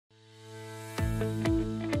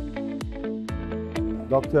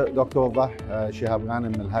Dr. Waddah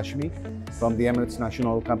Ghanem Hashmi from the Emirates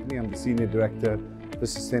National Oil Company. I'm the Senior Director for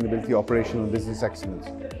Sustainability, Operational and Business Excellence.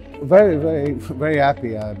 Very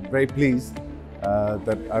happy. I'm very pleased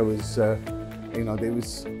that I was,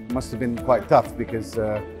 it must have been quite tough because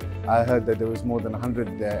I heard that there was more than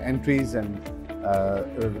 100 entries, and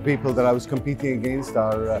the people that I was competing against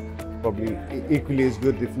are probably equally as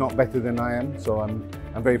good, if not better than I am. So I'm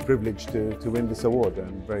very privileged to win this award.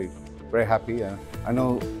 I'm very happy. I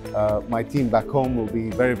know my team back home will be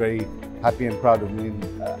very happy and proud of me.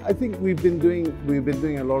 I think we've been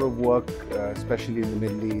doing a lot of work, especially in the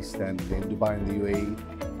Middle East and in Dubai and the UAE.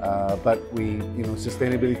 But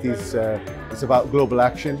sustainability is about global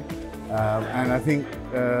action, and I think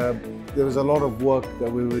there was a lot of work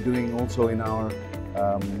that we were doing also in our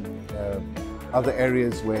other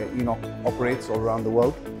areas where ENOC operates all around the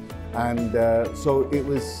world. And so it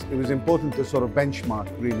was important to sort of benchmark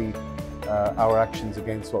really our actions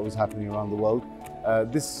against what was happening around the world.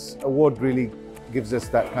 This award really gives us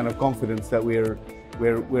that kind of confidence that we're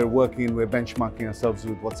working, we're benchmarking ourselves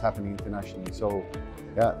with what's happening internationally. So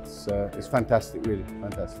yeah, it's fantastic, really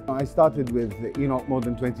fantastic. I started with ENOC more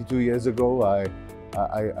than 22 years ago.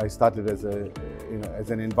 I started as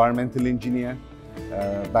an environmental engineer.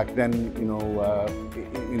 Back then,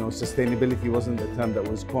 sustainability wasn't the term that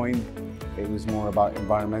was coined. It was more about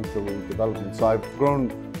environmental development. So I've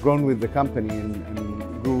grown with the company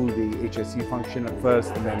and grew the HSE function at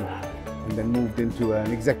first, and then moved into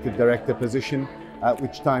an executive director position, at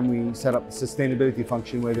which time we set up the sustainability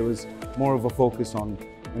function, where there was more of a focus on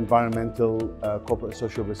environmental, corporate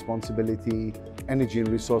social responsibility, energy and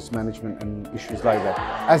resource management, and issues like that.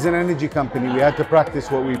 As an energy company, we had to practice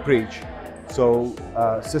what we preach. So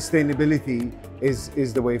sustainability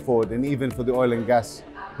is the way forward, and even for the oil and gas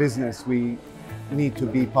business, we need to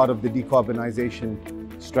be part of the decarbonization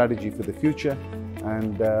strategy for the future,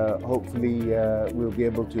 and hopefully we'll be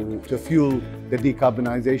able to fuel the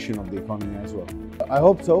decarbonization of the economy as well. I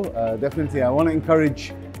hope so, definitely. I want to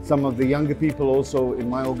encourage some of the younger people also in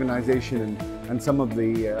my organization, and some of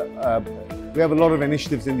the, we have a lot of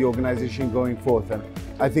initiatives in the organization going forth, and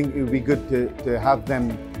I think it would be good to have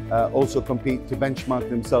them also compete, to benchmark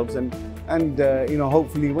themselves, and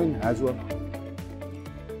hopefully win as well.